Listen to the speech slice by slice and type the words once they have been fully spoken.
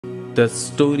the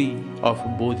story of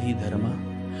Bodhidharma,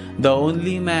 the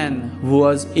only man who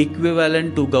was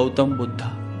equivalent to Gautam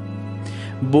Buddha.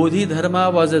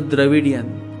 Bodhidharma was a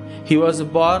Dravidian. He was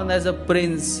born as a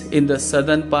prince in the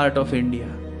southern part of India.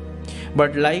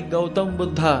 But like Gautam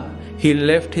Buddha, he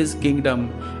left his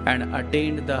kingdom and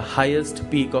attained the highest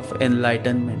peak of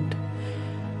enlightenment.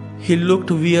 He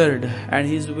looked weird and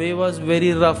his way was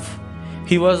very rough.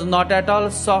 He was not at all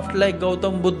soft like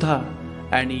Gautam Buddha,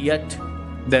 and yet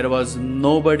there was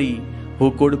nobody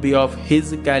who could be of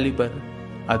his caliber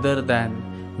other than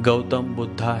Gautam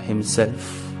Buddha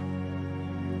himself.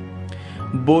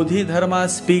 Bodhidharma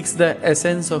speaks the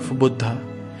essence of Buddha.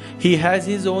 He has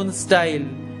his own style,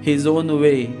 his own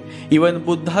way. Even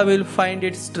Buddha will find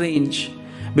it strange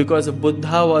because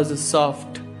Buddha was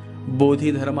soft,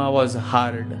 Bodhidharma was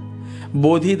hard.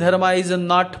 Bodhidharma is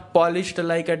not polished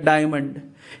like a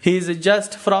diamond. He is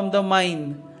just from the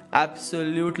mind,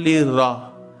 absolutely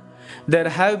raw. There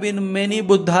have been many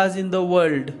Buddhas in the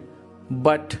world,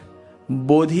 but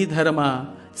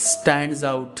Bodhidharma stands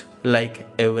out like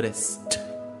Everest.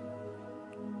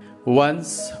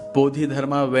 Once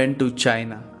Bodhidharma went to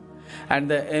China, and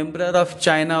the emperor of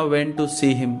China went to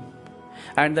see him.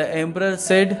 And the emperor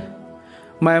said,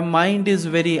 "My mind is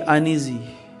very uneasy,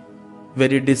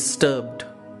 very disturbed,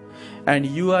 and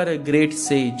you are a great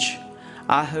sage.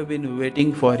 I have been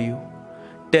waiting for you.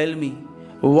 Tell me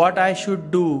what I should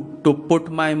do to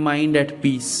put my mind at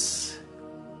peace."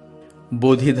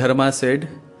 Bodhidharma said,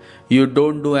 "You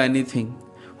don't do anything.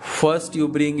 First you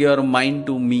bring your mind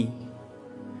to me."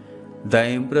 The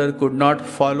emperor could not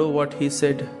follow what he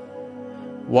said.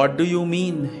 "What do you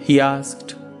mean?" he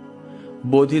asked.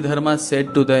 Bodhidharma said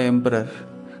to the emperor,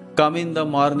 "Come in the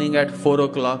morning at 4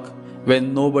 o'clock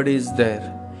when nobody is there.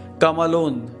 Come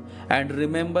alone and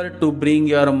remember to bring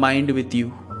your mind with you."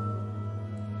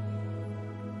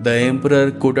 The emperor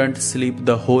couldn't sleep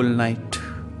the whole night.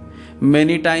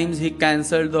 Many times he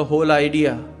cancelled the whole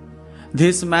idea.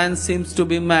 This man seems to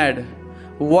be mad.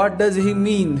 What does he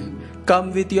mean?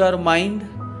 Come with your mind?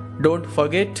 Don't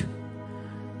forget.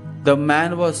 The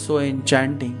man was so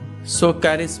enchanting, so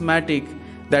charismatic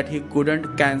that he couldn't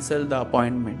cancel the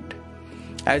appointment,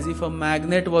 as if a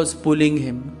magnet was pulling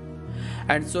him.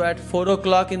 And so at 4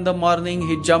 o'clock in the morning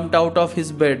he jumped out of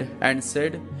his bed and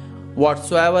said,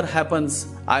 "Whatsoever happens,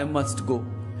 I must go."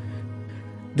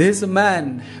 This man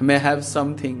may have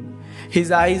something. His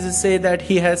eyes say that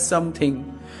he has something.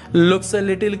 Looks a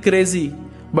little crazy,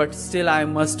 but still I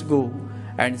must go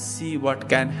and see what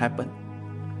can happen.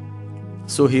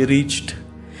 So he reached,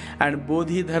 and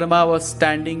Bodhidharma was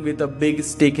standing with a big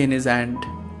stick in his hand.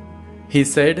 He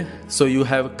said, "So you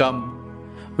have come.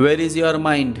 Where is your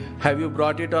mind? Have you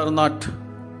brought it or not?"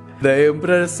 The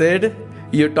emperor said,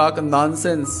 "You talk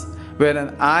nonsense. When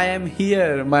I am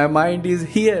here, my mind is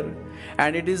here,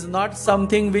 and it is not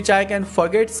something which I can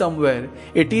forget somewhere.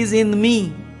 It is in me."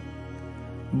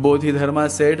 Bodhidharma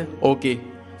said, "Okay,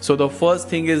 so the first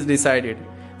thing is decided,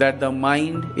 that the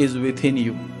mind is within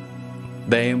you."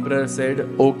 The emperor said,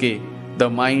 "Okay, the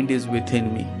mind is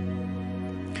within me."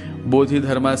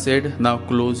 Bodhidharma said, "Now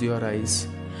close your eyes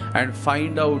and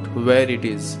find out where it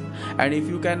is. And if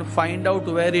you can find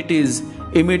out where it is,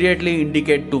 immediately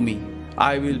indicate to me.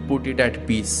 I will put it at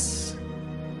peace."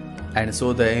 And so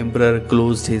the emperor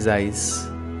closed his eyes,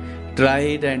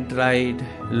 tried and tried,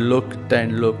 looked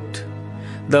and looked.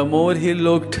 The more he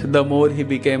looked, the more he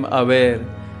became aware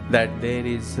that there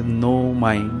is no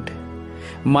mind.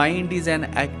 Mind is an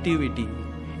activity.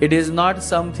 It is not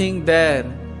something there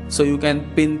so you can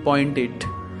pinpoint it.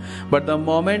 But the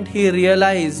moment he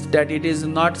realized that it is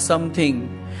not something,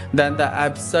 then the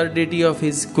absurdity of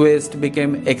his quest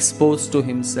became exposed to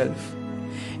himself.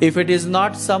 If it is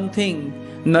not something,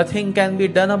 nothing can be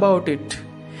done about it.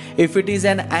 If it is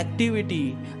an activity,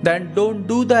 then don't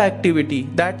do the activity.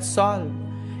 That's all.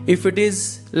 If it is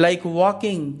like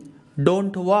walking,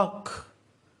 don't walk.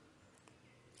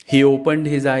 He opened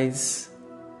his eyes.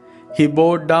 He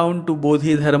bowed down to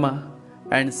Bodhidharma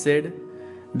and said,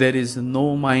 "There is no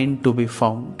mind to be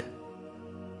found."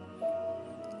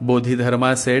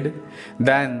 Bodhidharma said,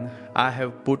 "Then I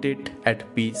have put it at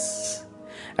peace.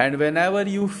 And whenever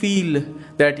you feel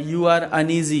that you are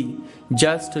uneasy,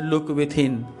 just look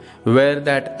within where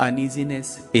that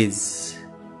uneasiness is."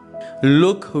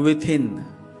 Look within.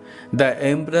 The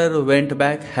emperor went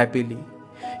back happily.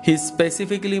 He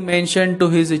specifically mentioned to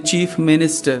his chief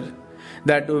minister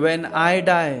that when I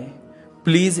die,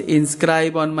 please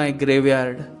inscribe on my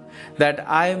graveyard that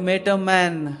I met a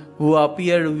man who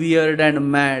appeared weird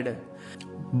and mad,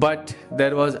 but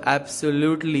there was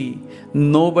absolutely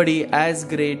nobody as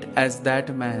great as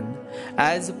that man,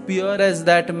 as pure as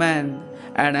that man,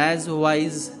 and as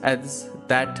wise as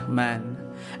that man,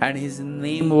 and his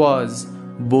name was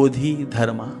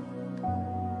Bodhidharma.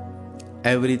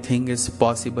 Everything is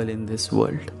possible in this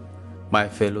world, my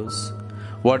fellows.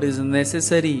 What is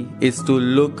necessary is to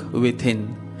look within.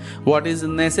 What is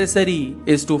necessary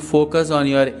is to focus on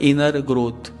your inner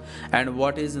growth. And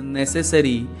what is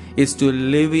necessary is to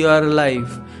live your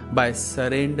life by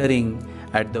surrendering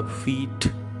at the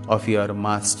feet of your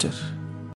master.